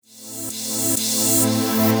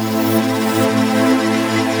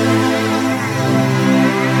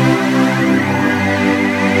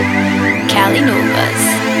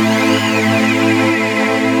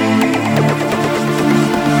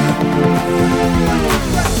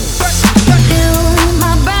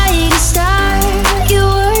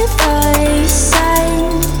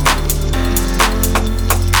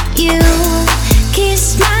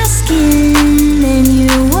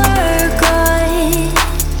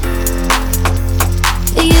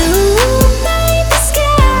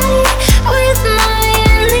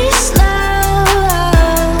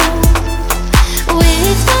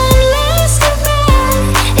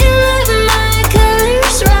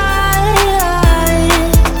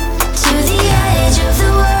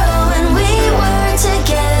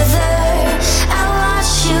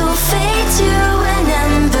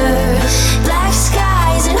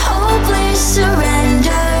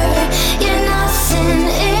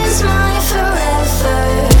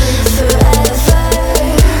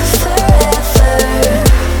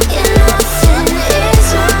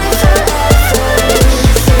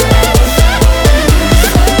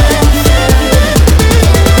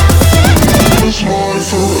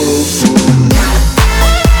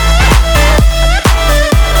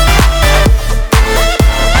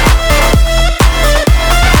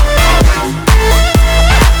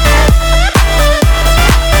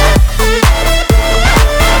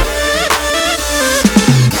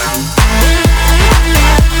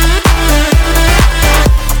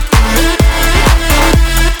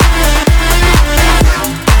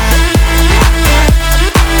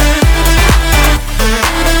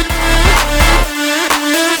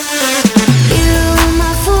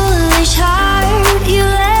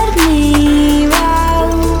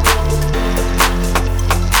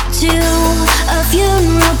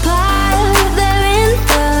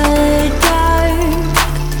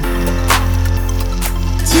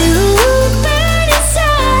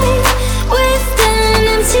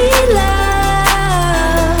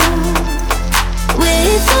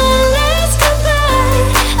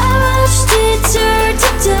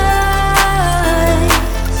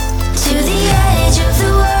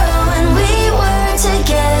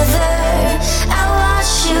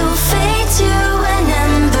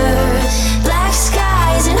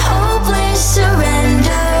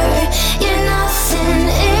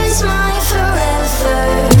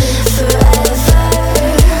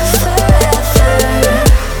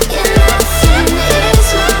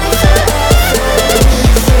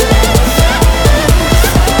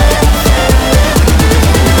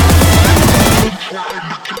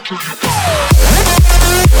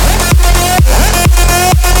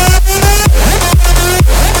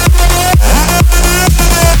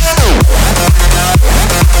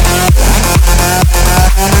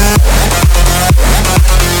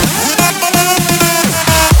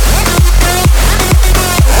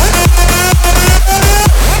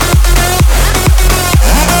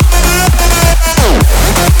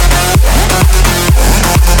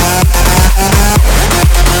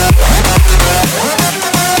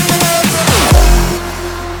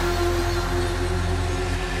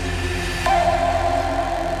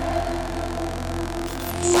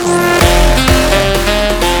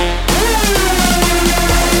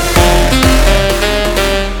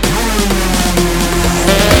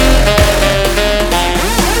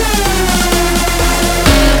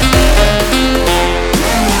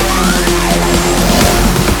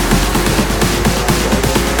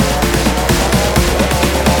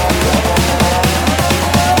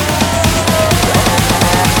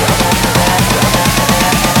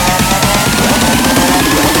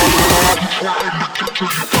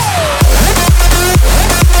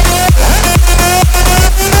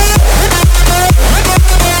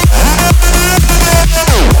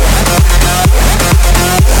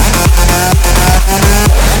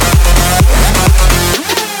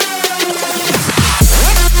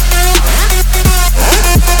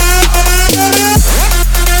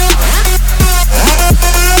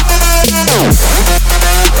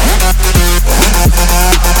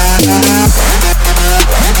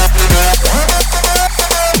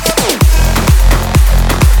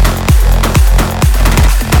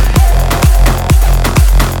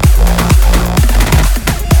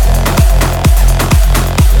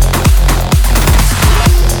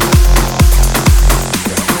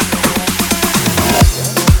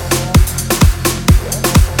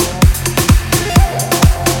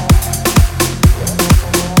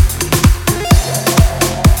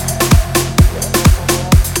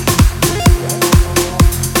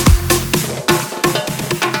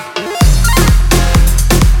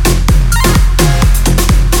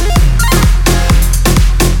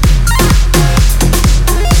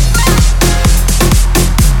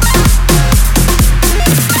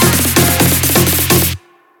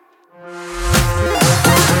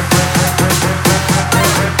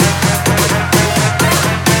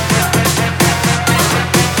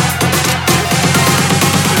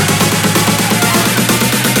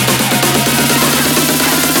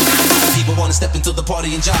party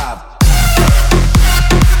and jive.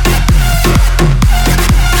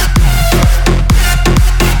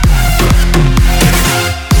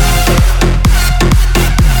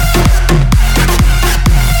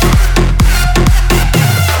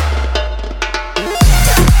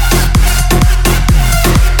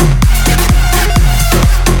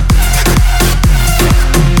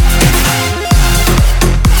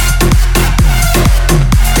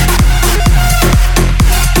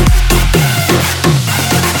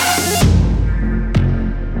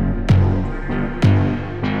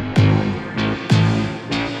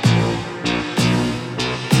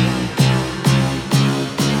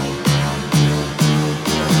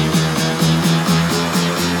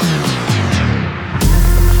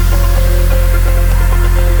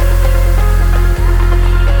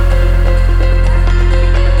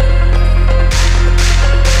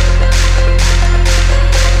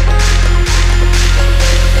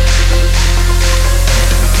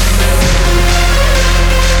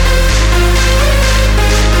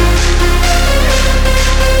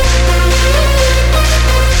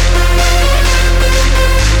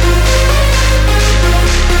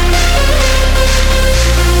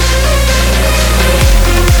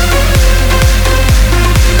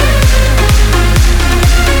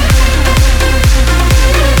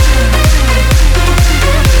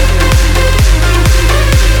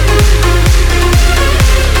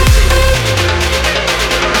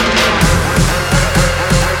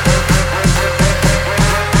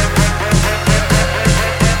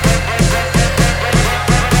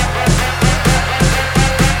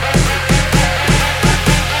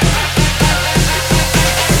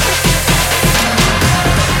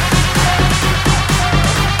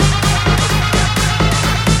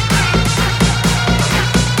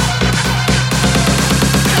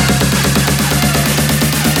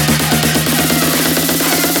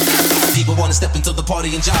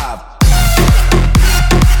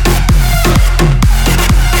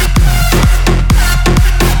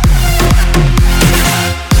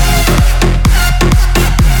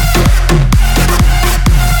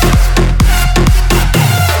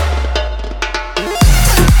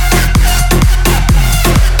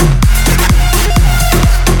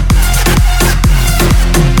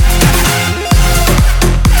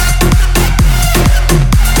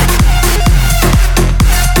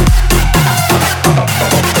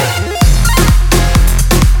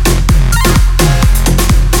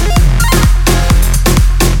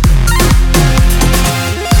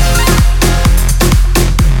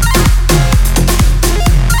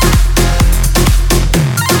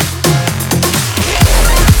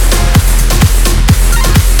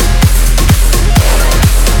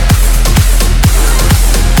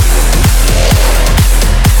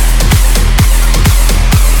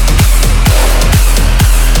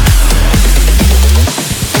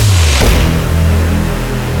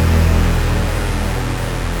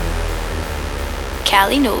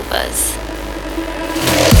 Cali Novas.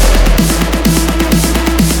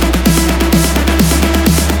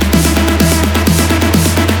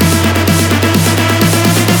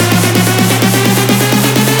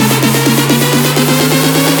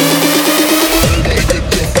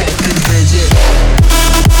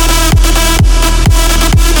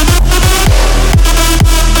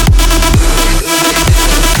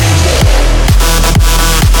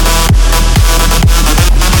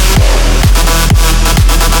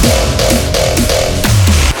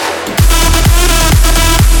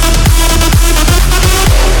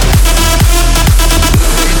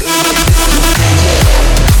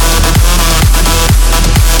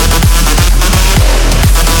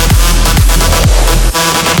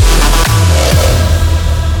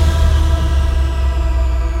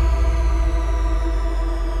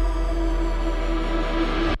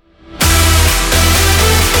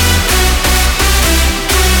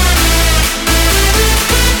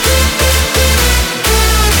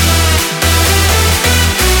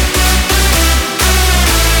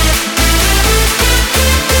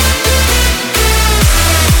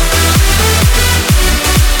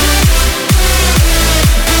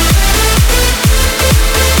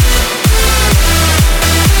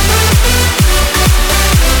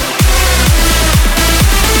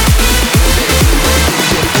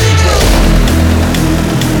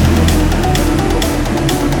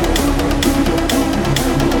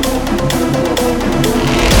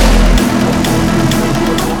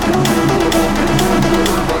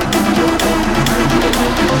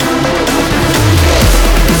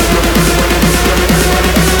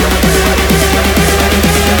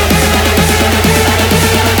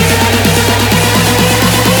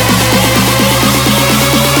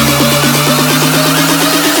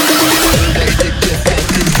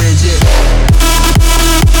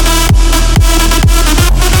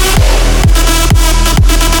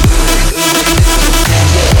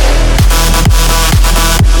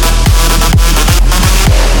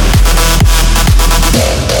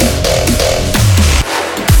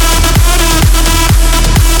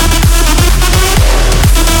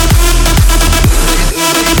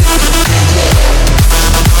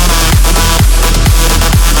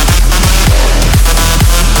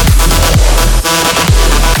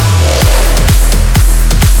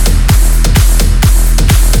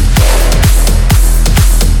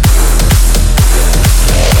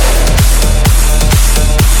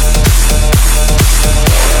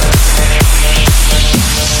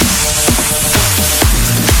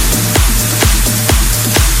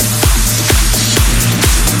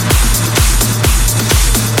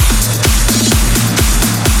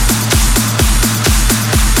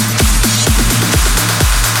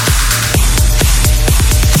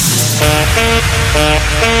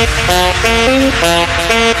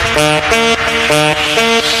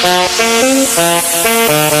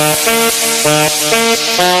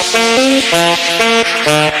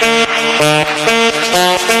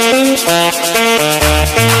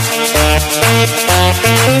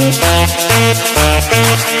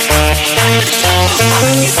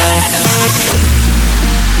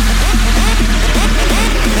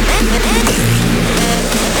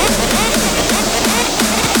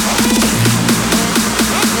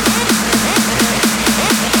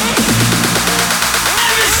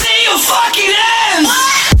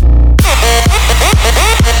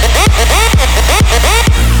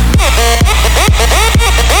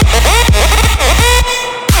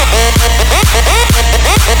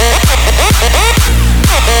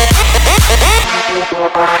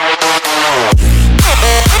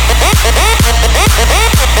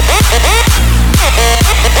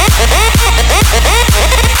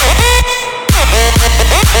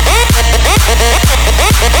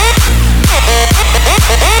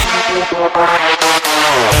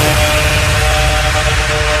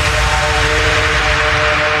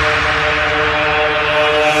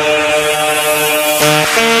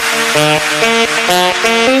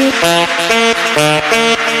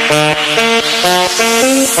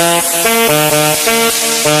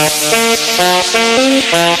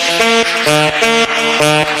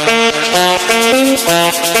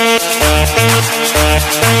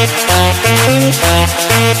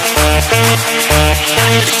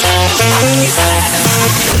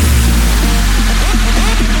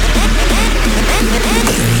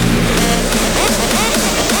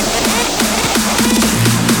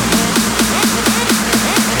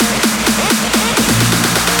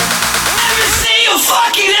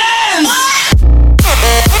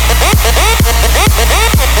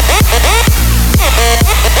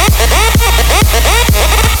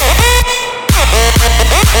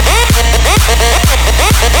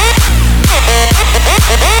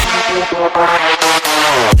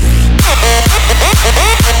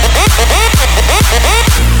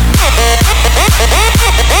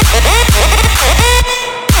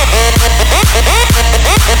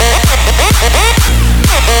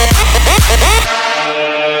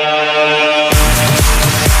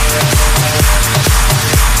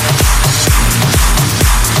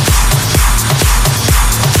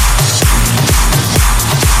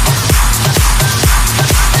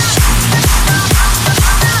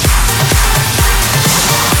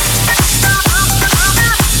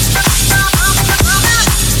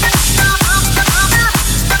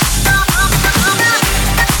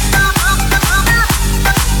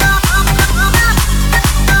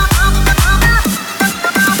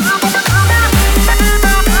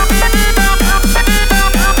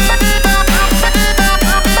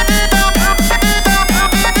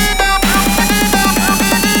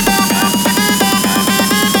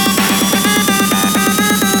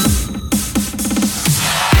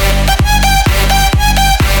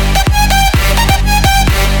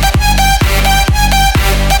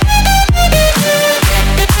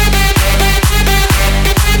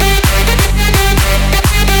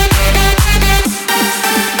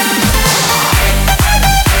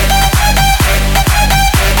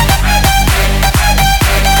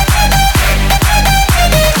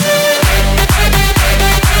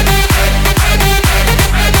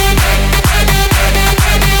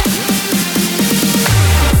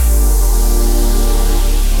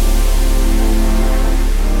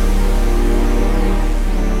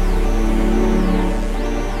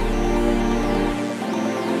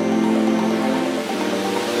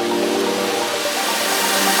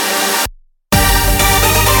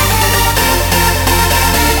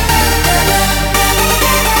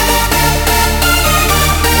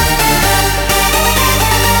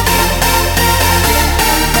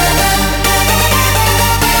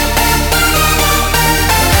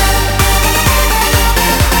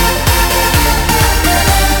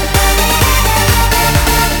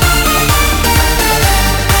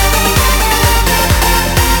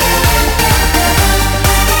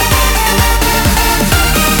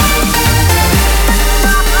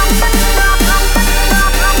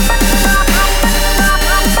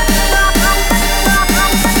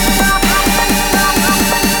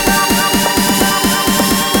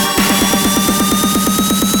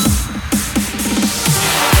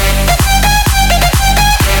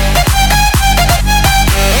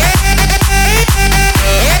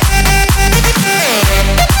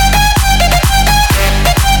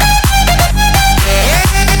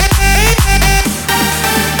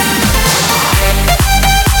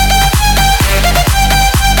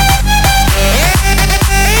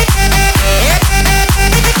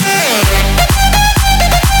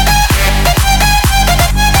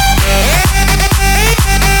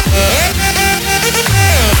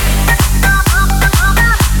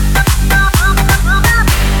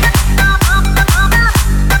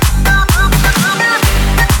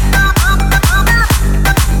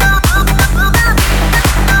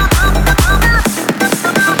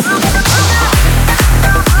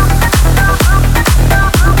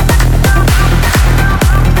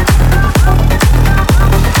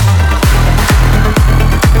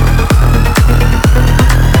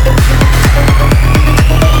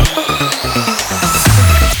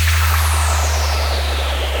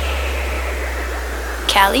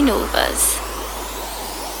 Cali Novas.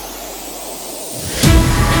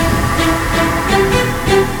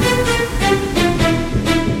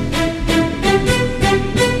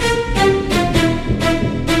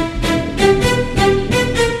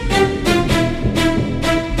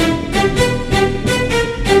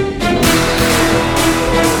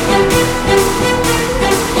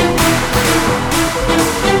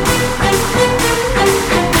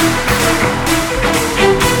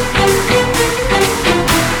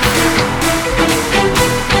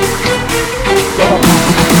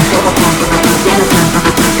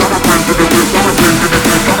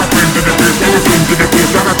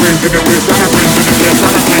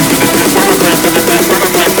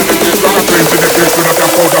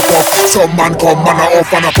 Some man come man a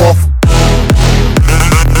off and a puff.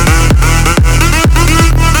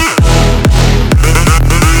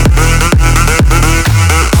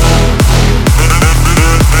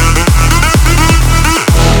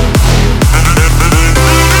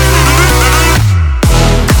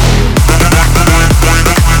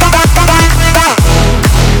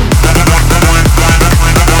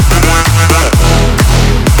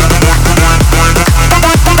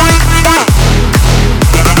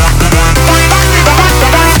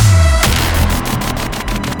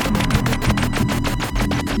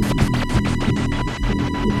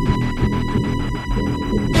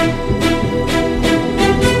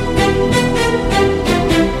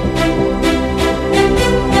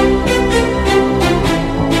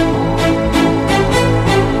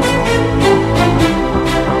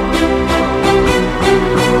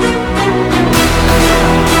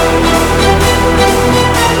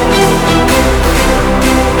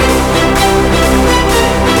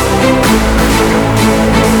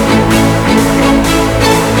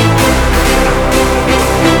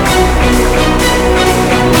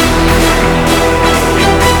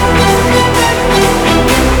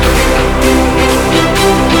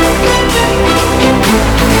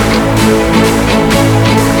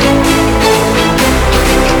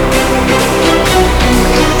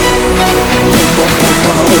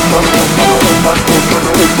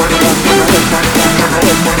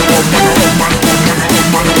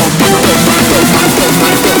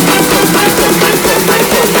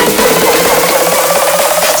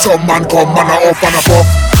 Some man come man a off and a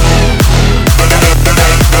puff.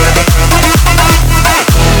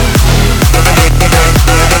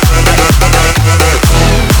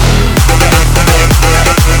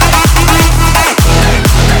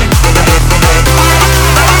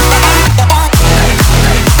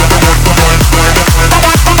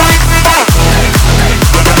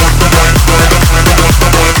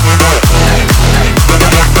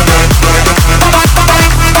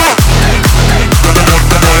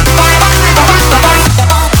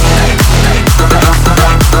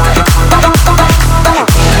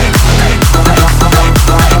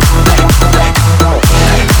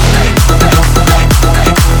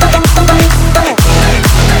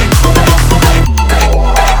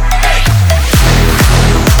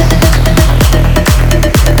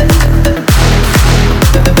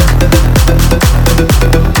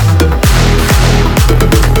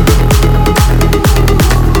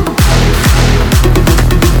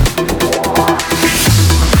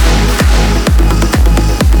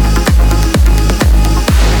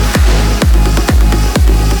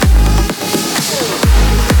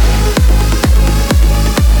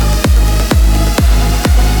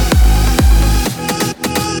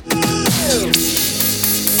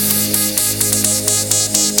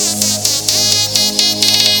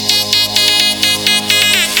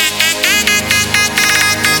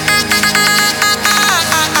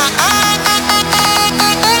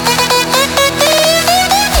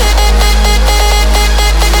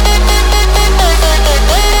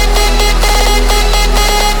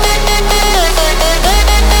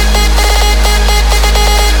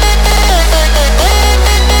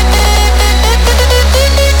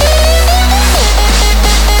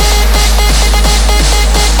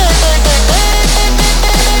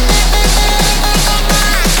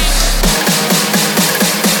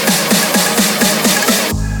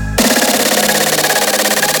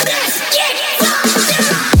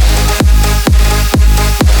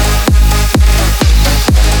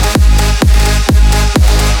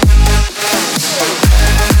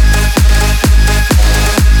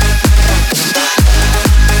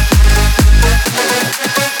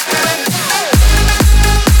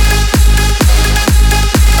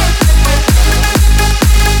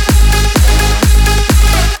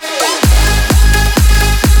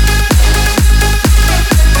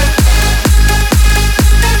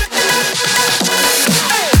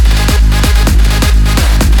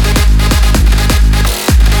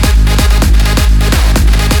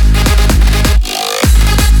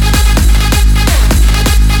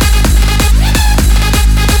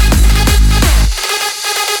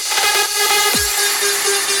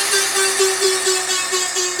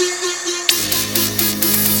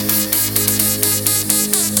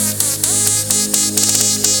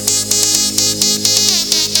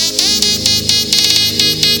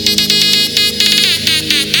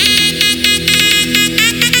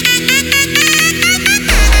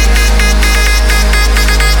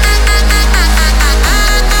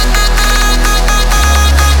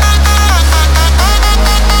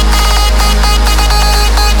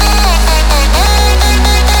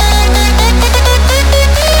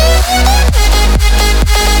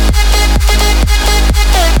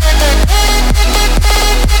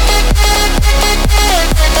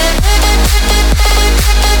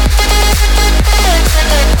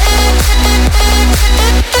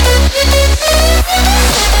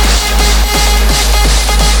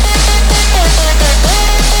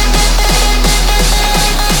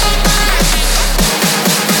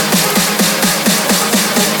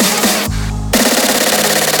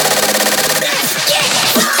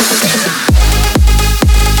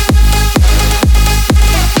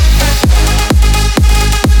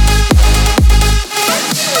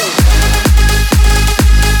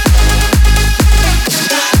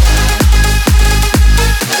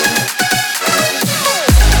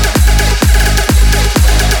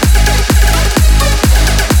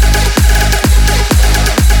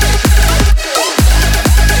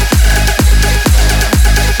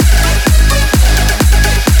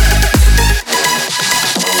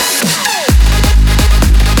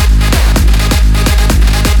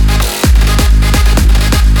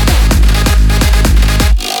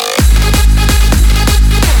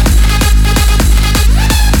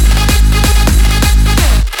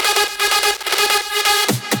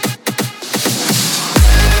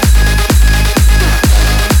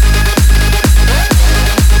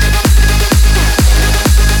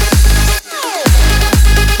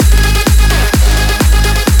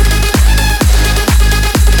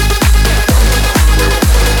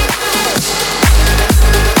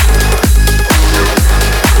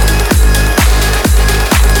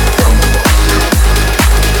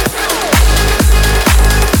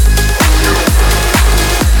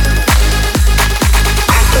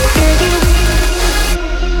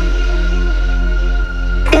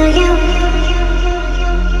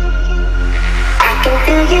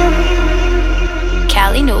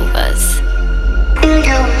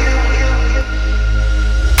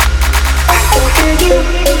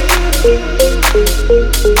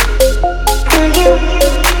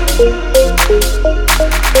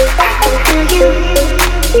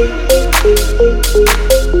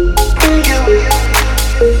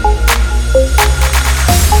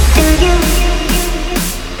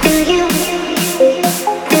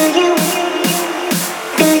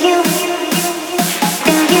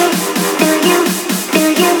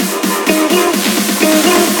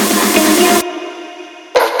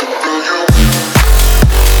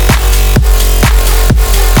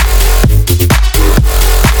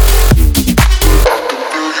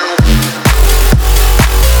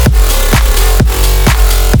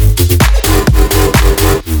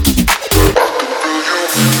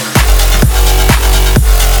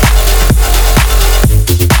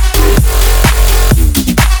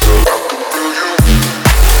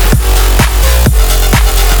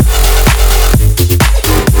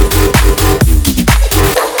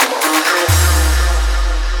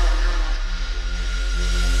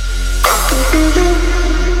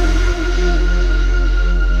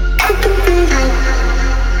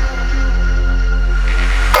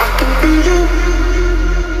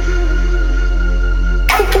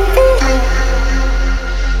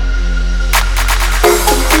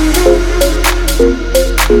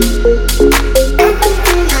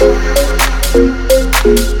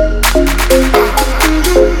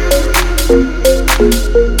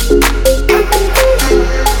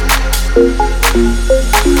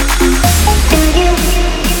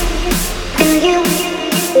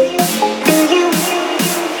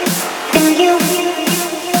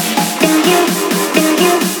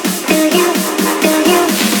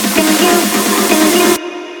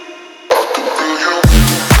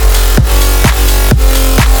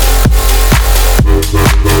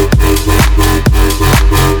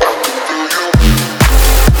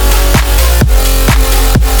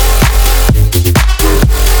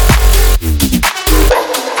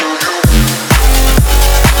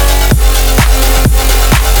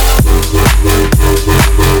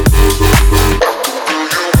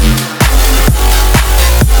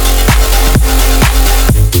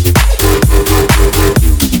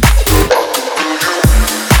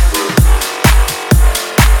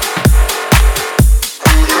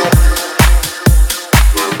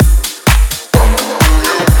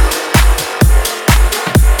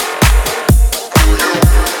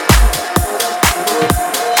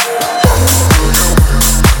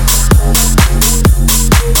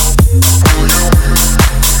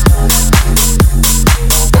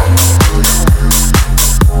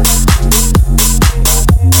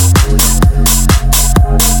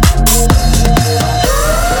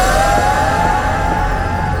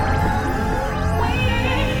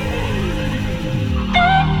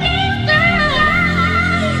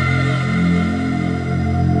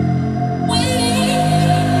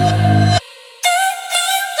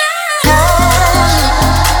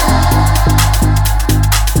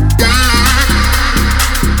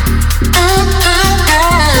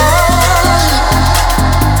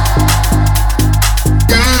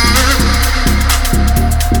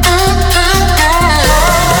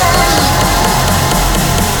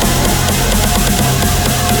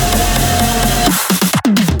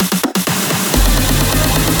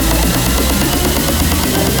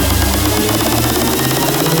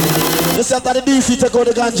 after the DC take out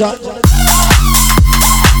the ganja.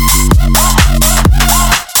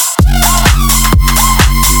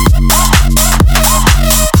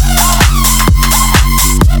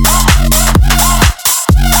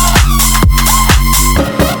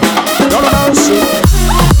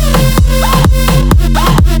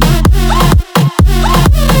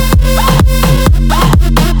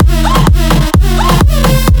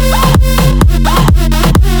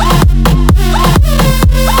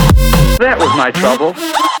 That was my trouble.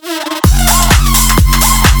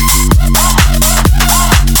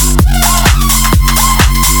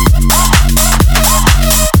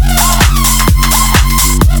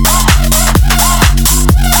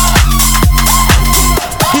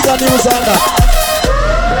 Bigger news on that.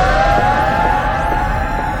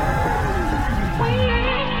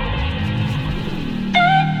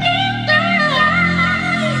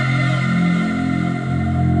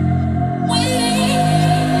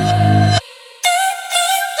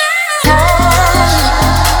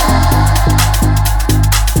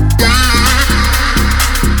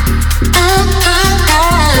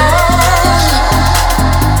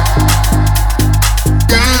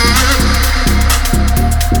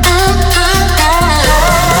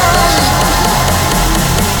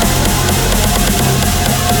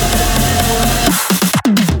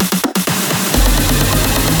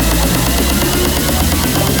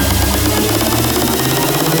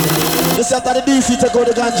 This after the DC take out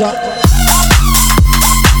the ganja.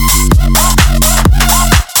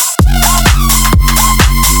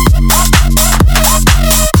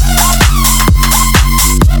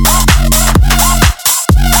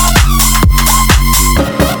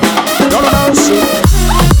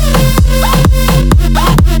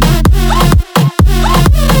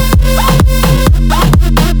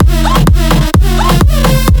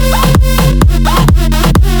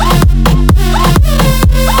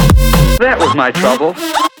 That was my trouble.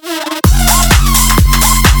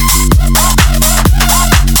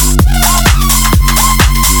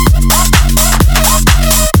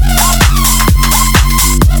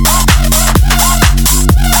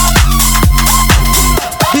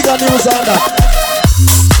 Bigger news on that.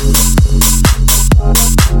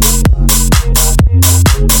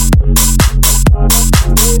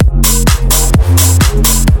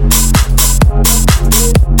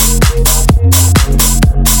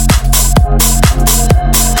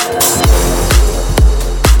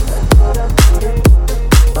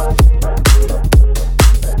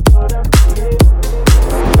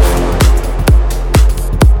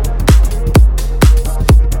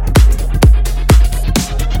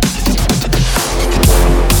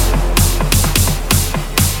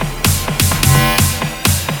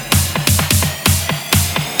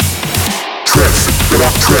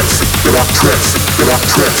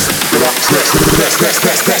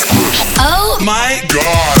 Oh My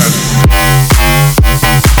God.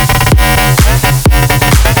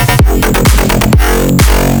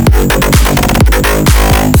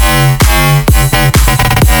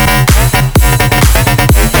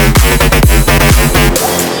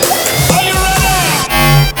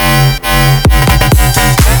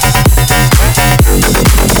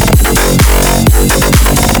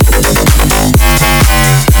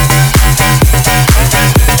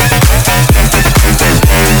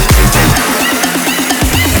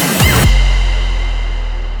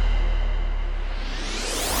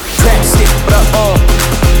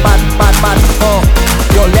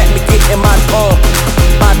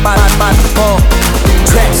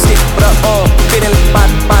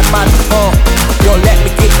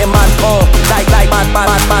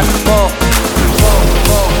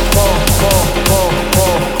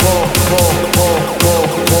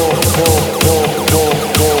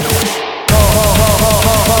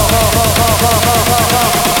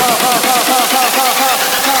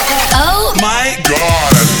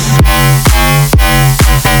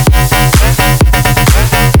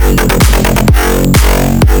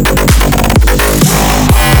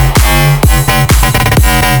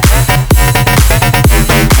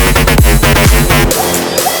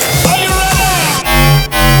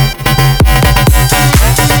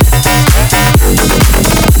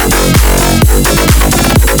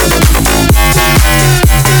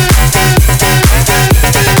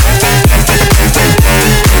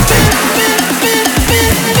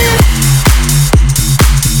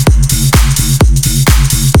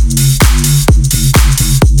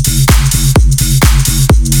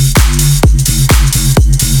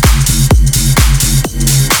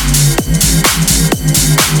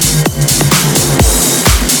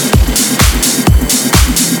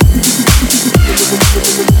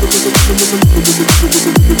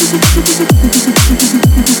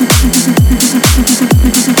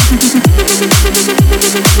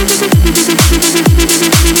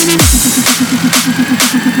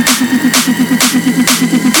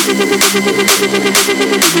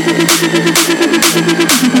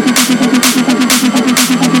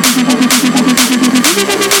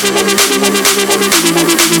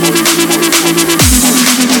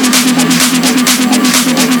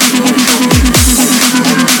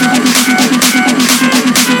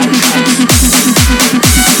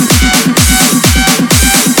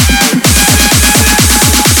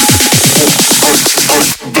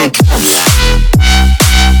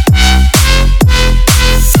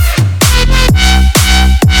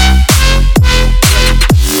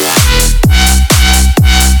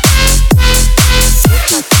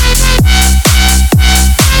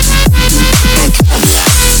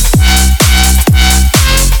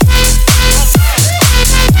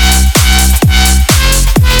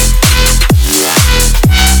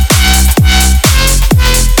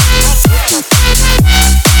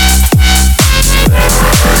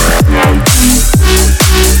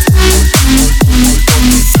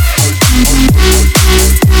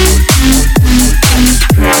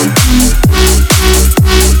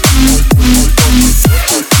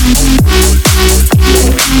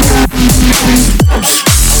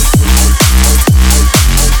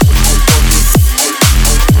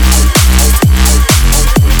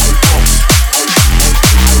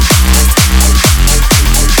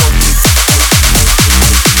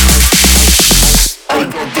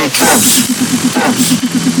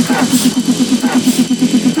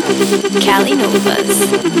 Cali Novas.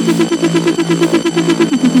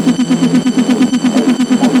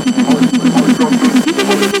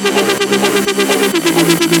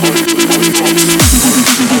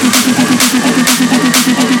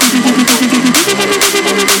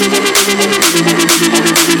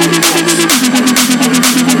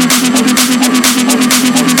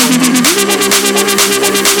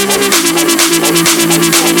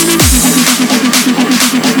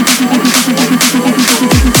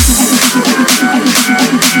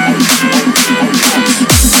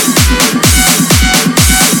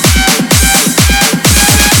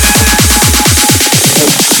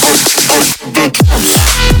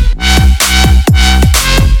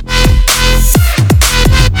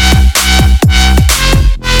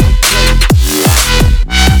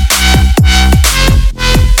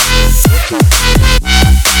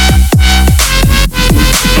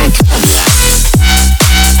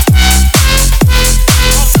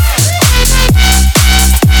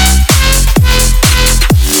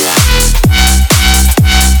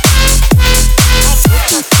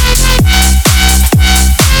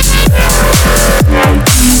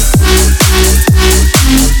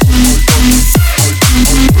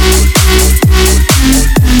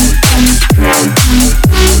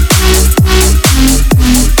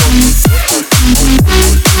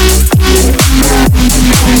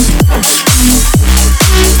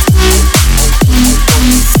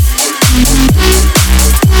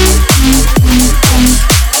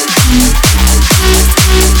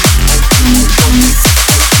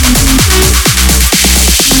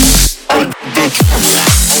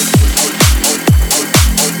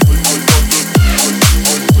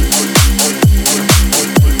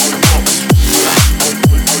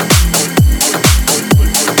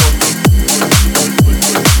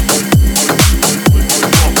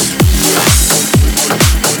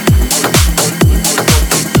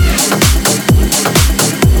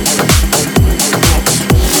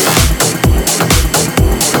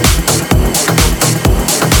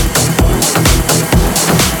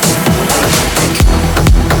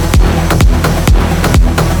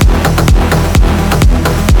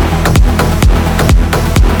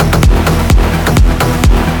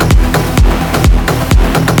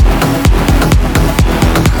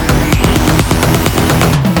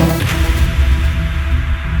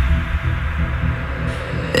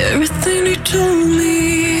 Everything he told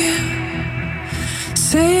me,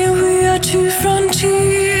 saying we are two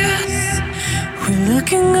frontiers. We're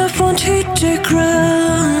looking at strategic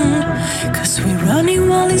ground, 'cause we're running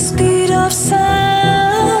while the speed of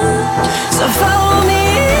sound. So follow me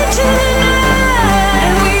into the night,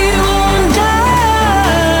 and we won't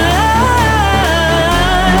die.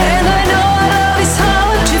 And I know our love is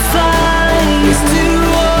hard to find. It's do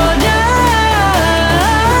or die.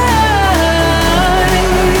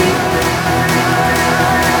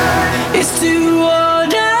 It's do or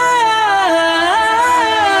die.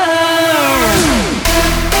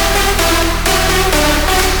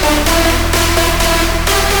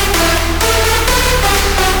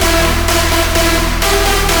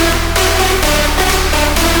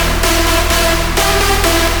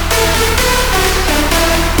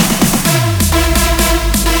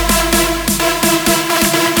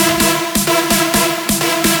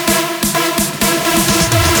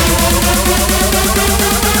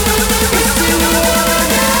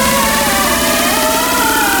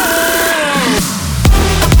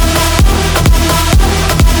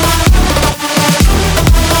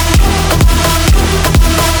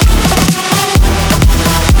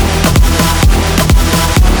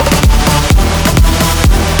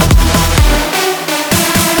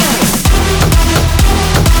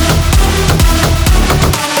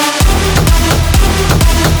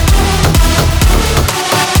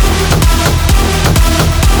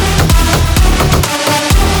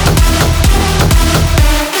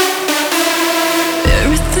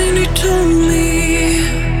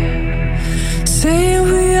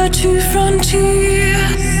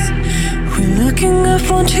 frontiers. We're looking at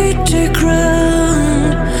frontier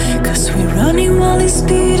ground, 'cause we're running while the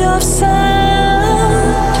speed of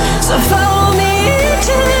sound. So follow me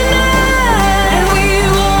into the night, and we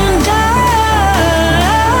won't die.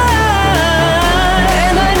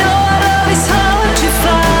 And I know our love is hard to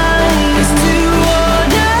find. It's do or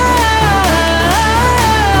die.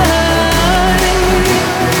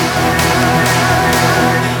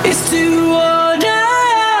 It's do or die.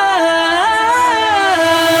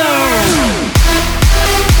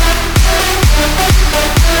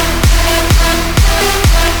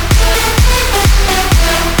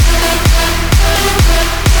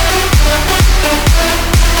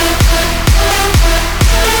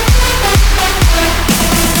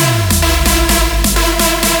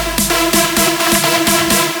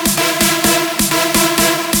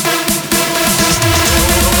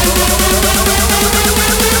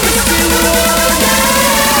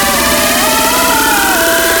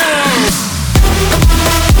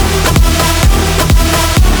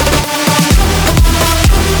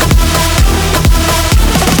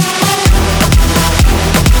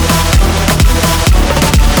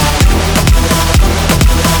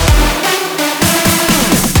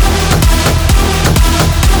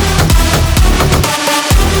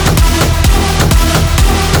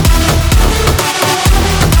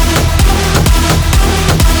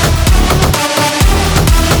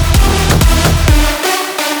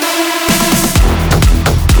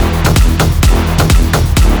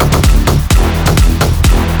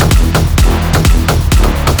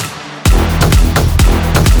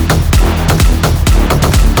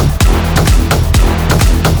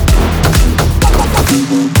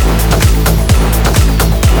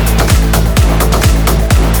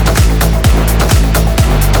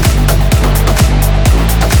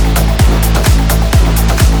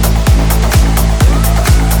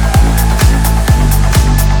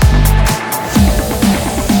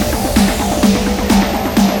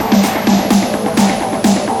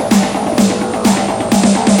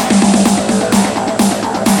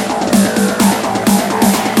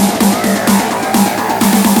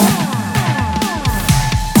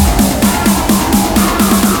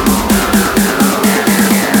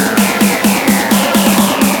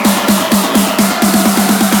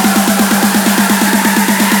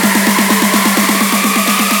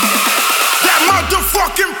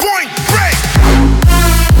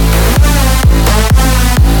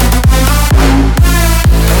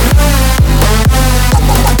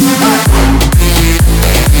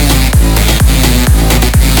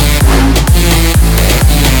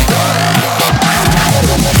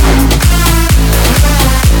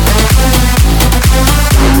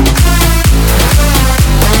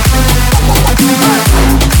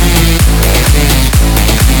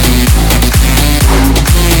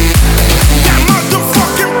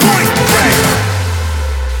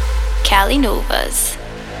 Cali Novas.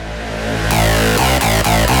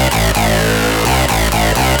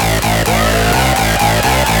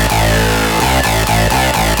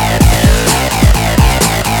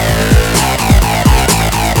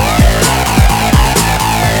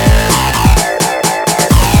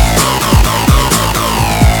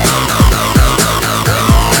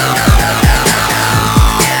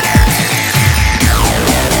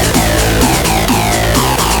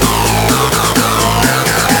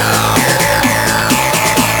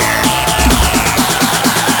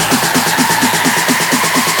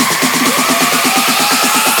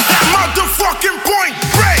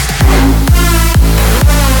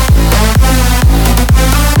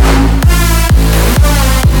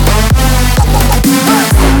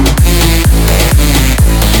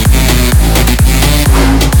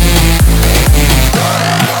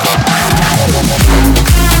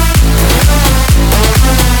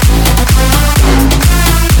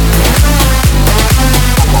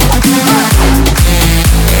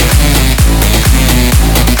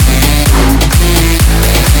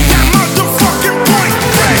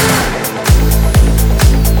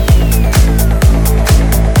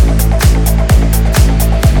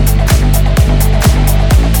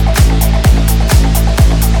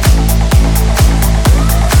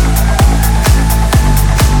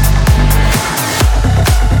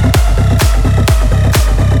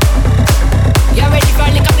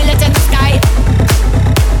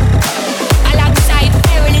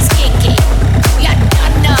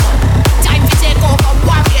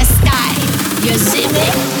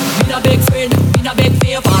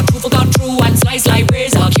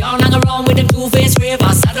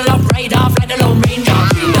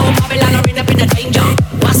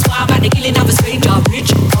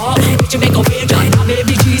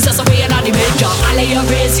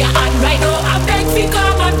 you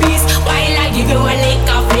come on peace while I give you a lick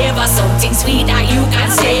of flavor, something sweet that you can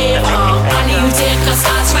savor. Only you take a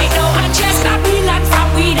stance right now and just grab me land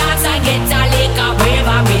from we dance and get a lick of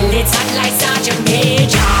braver. Militant like Sergeant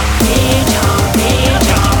Major, Major,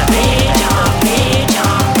 Major, Major,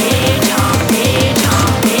 Major, Major, Major,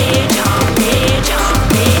 Major,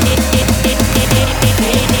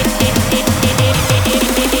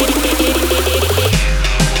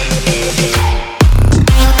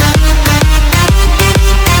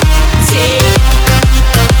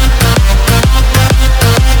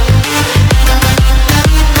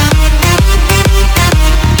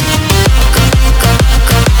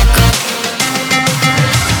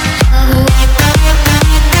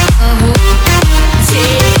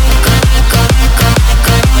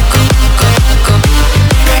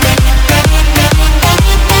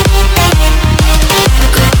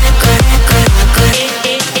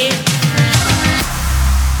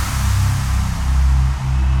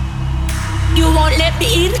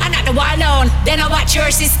 your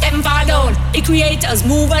system fall down. The creators,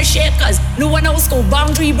 movers, shakers, no one else go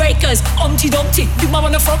boundary breakers. Humpty Dumpty, big mama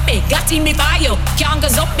on the front me, got in me fire. Can't go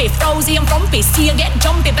up me, frozy and frumpy. See you get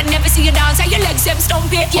jumpy, but never see you dance. How your legs them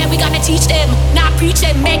stumpy. Yeah, we gonna teach them, not preach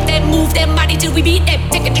them, make them move them body till we beat them.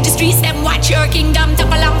 Take it to the streets, them watch your kingdom,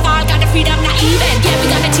 topple and fall, got the freedom, not even. Yeah, we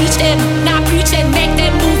gonna teach them, not preach them, make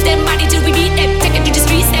them move them body till we beat them. Take it to the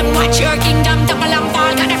streets, them watch your kingdom, topple and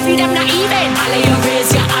fall, got the freedom, not even. All of you raise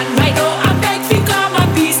your hand right now.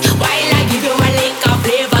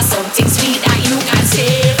 Something sweet that you can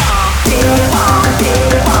savor.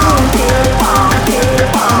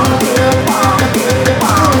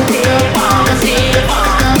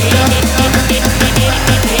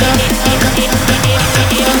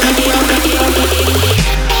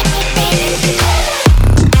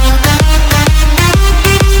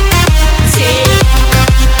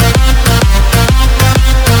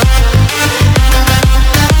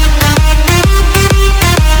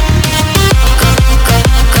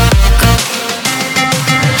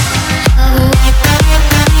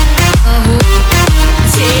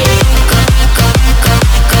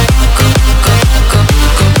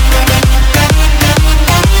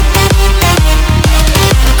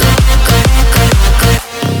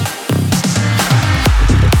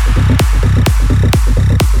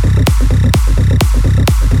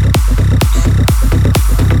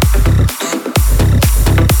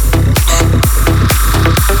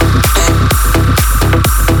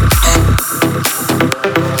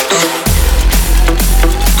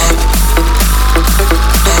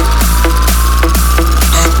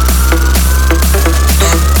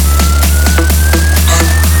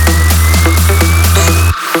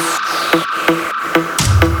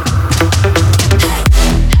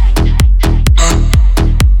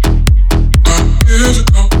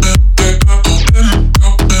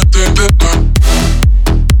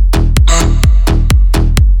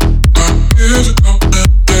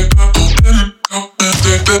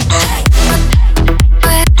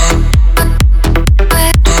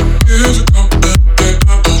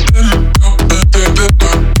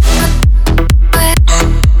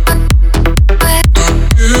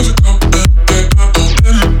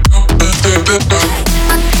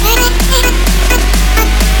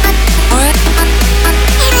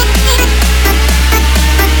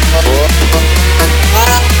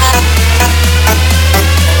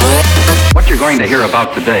 To hear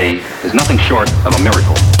about today is nothing short of a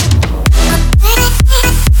miracle.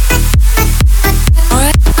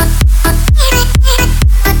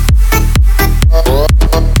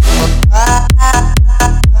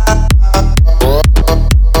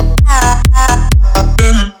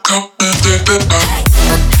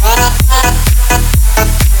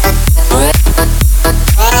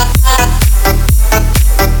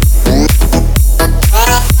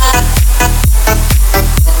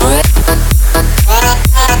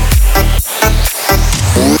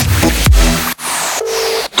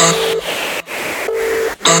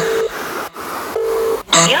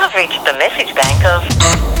 You have reached the message bank of...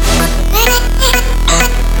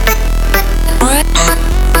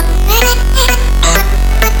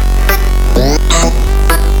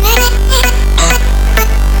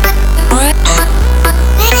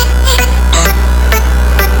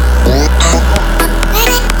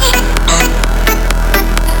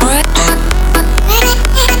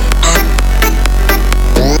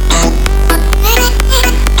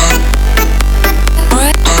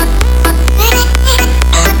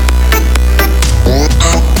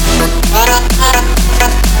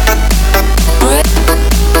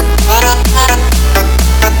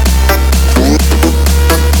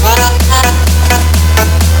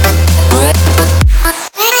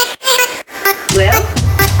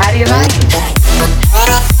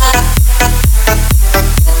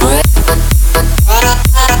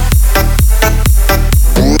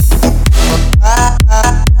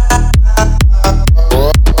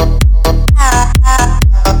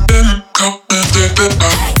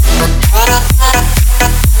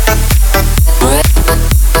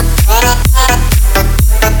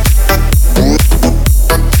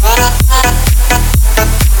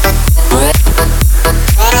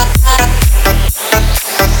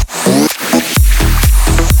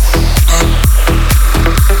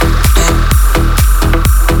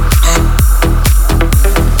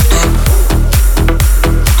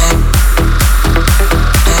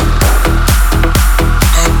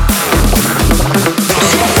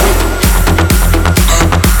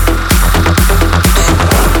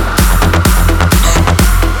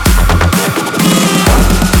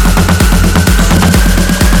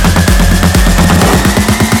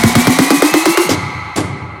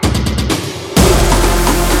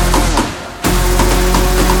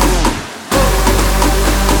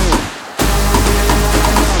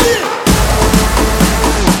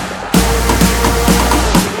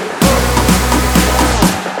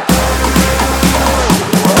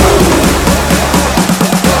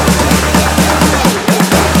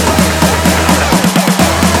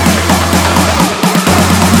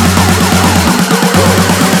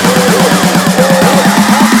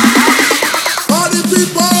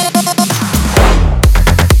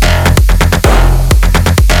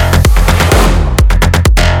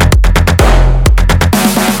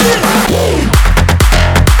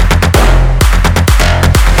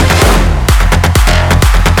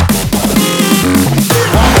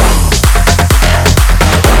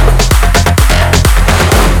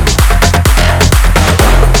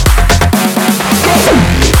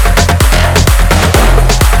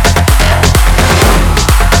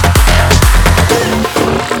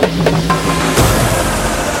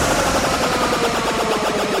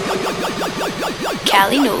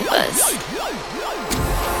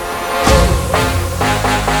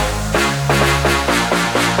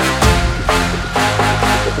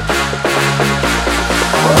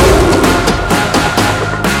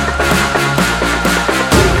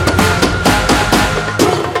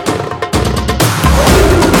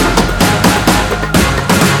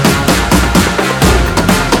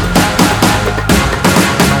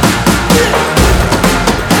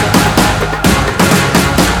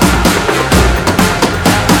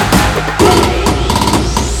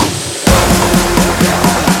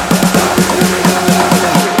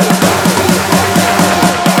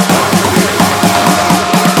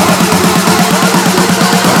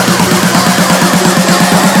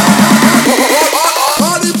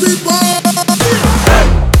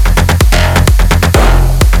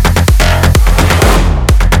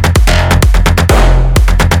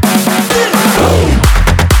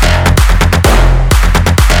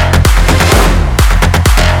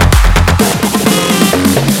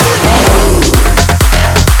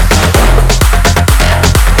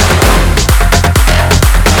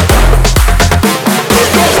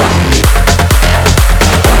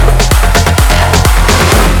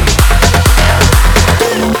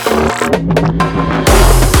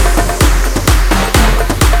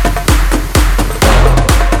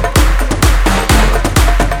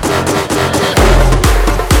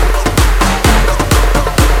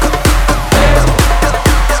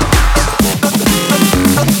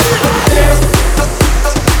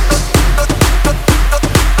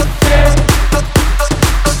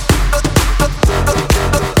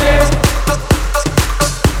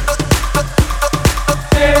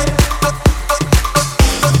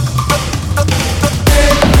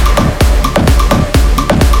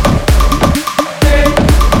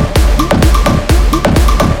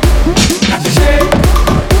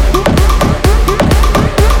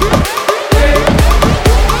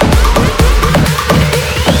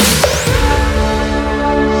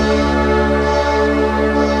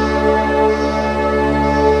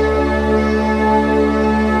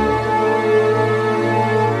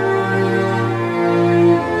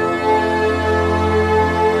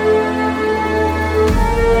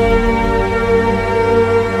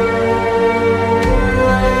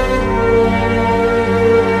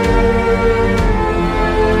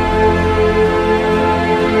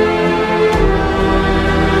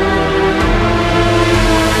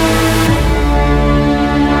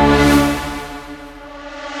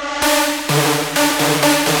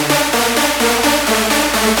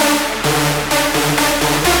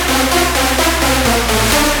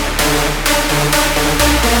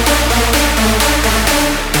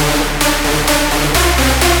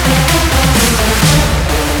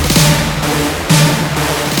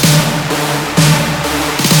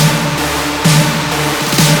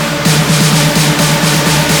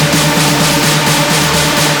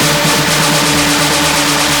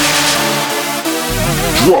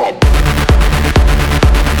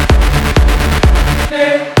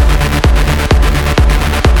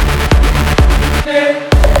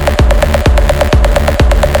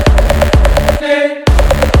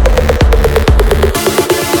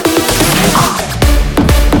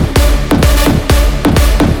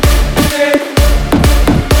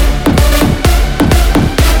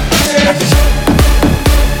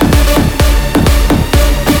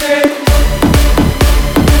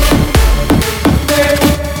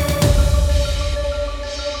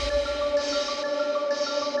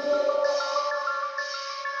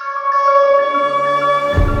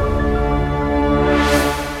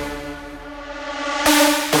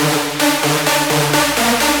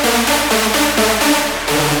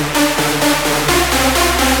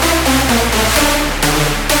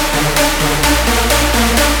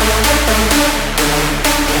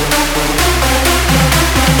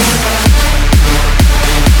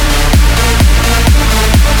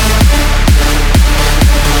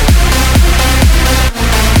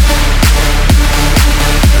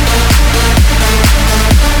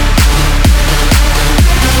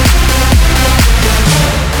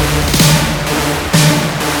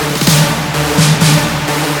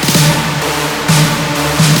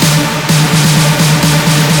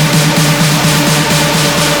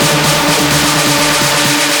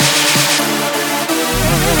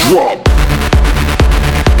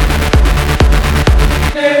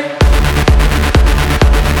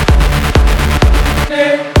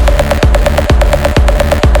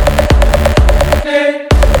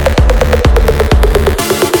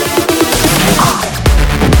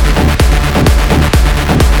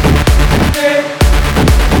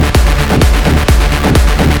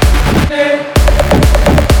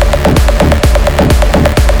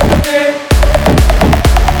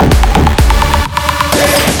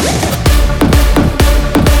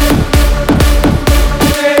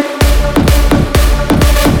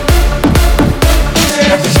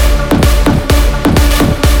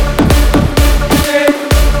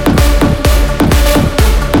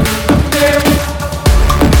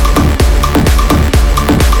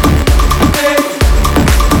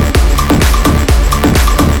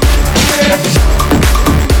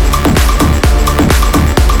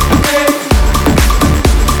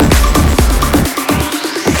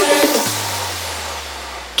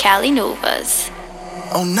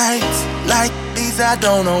 On nights like these, I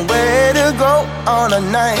don't know where to go. On a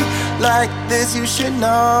night like this, you should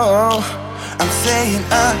know. I'm saying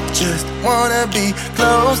I just wanna be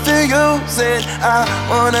close to you. Said I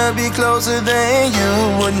wanna be closer than you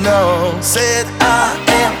would know. Said I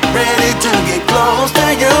am ready to get close to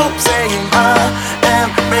you. Saying I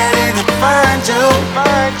am ready to find you.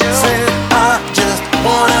 Said I just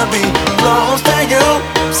wanna be close to you.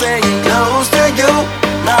 Saying close to you.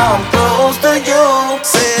 Now I'm close to you.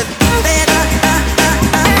 Said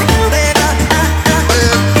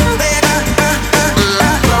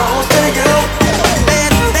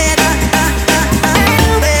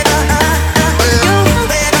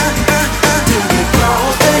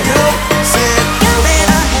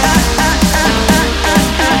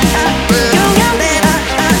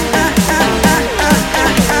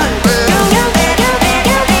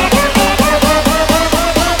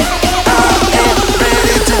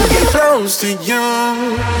to you.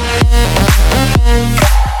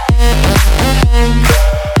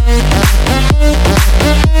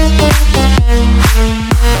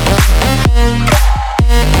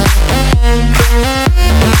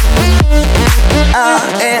 I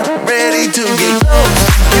am ready to get close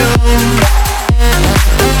to you.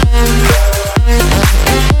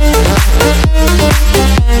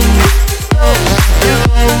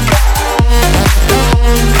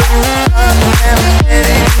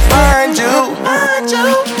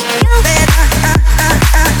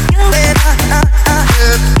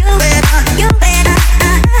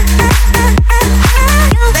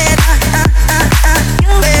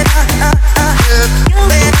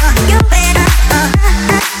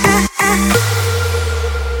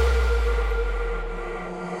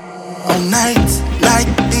 On nights like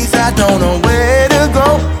these, I don't know where to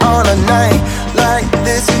go. On a night like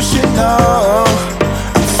this, you should know.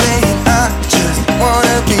 I'm saying I just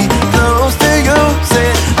wanna be close to you.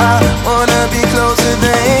 Said I wanna be closer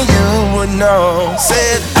than you would know.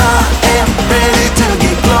 Said I am ready to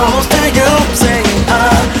get close to you. Saying I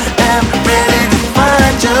am ready to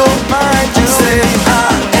find you. Said I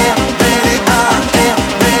am ready, I am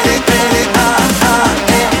ready, ready, I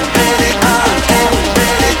am ready, I am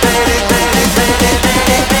ready, ready, ready, ready,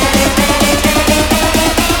 ready,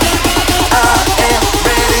 I am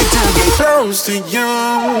ready to get close to you.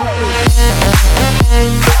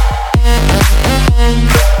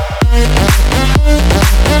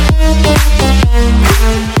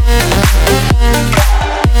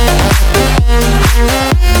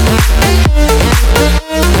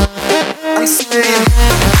 I'm saying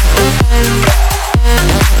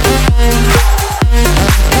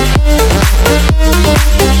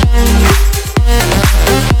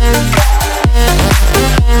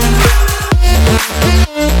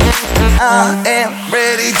I am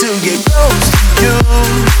ready to get close to you,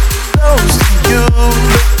 close to you.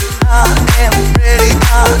 I am ready,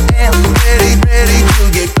 ready to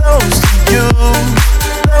get close to you,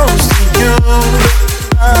 close to you.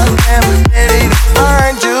 I am ready to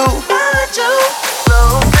find you,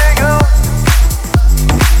 close to you.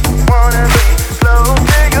 Wanna be close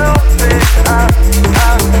to you, say I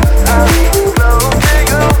be close to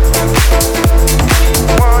you.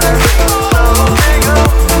 Wanna be close to you,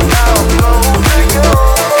 now I'm close to you.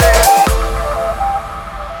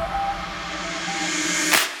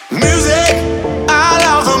 Music, I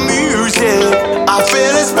love the music. I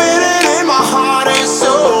feel it spinning in my heart and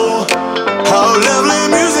soul. Oh, lovely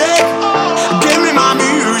music, give me my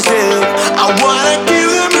music. I wanna give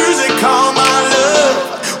the music all my love.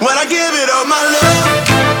 When I give it all my love.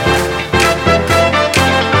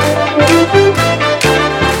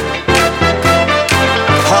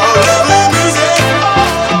 Oh, lovely music,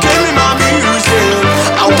 give me my music.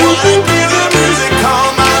 I wanna give the music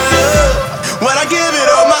all my love. When I give it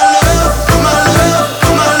all my love, all my love,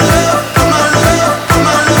 all my love, all my love, all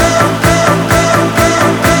my love.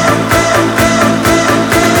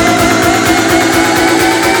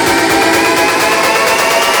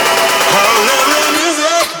 Oh, lovely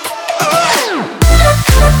music.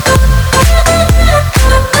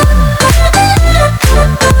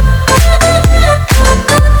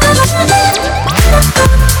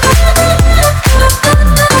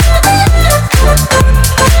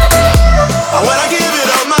 When I give it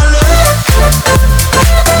all my love.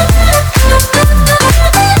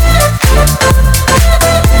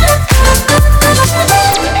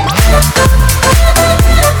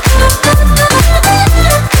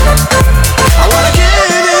 I wanna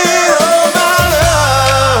give it all my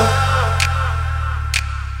love.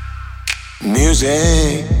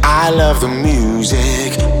 Music, I love the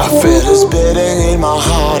music. I feel it's beating in my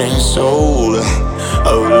heart and soul.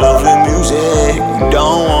 Oh, lovely music,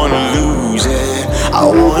 don't wanna lose it. I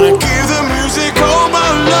wanna give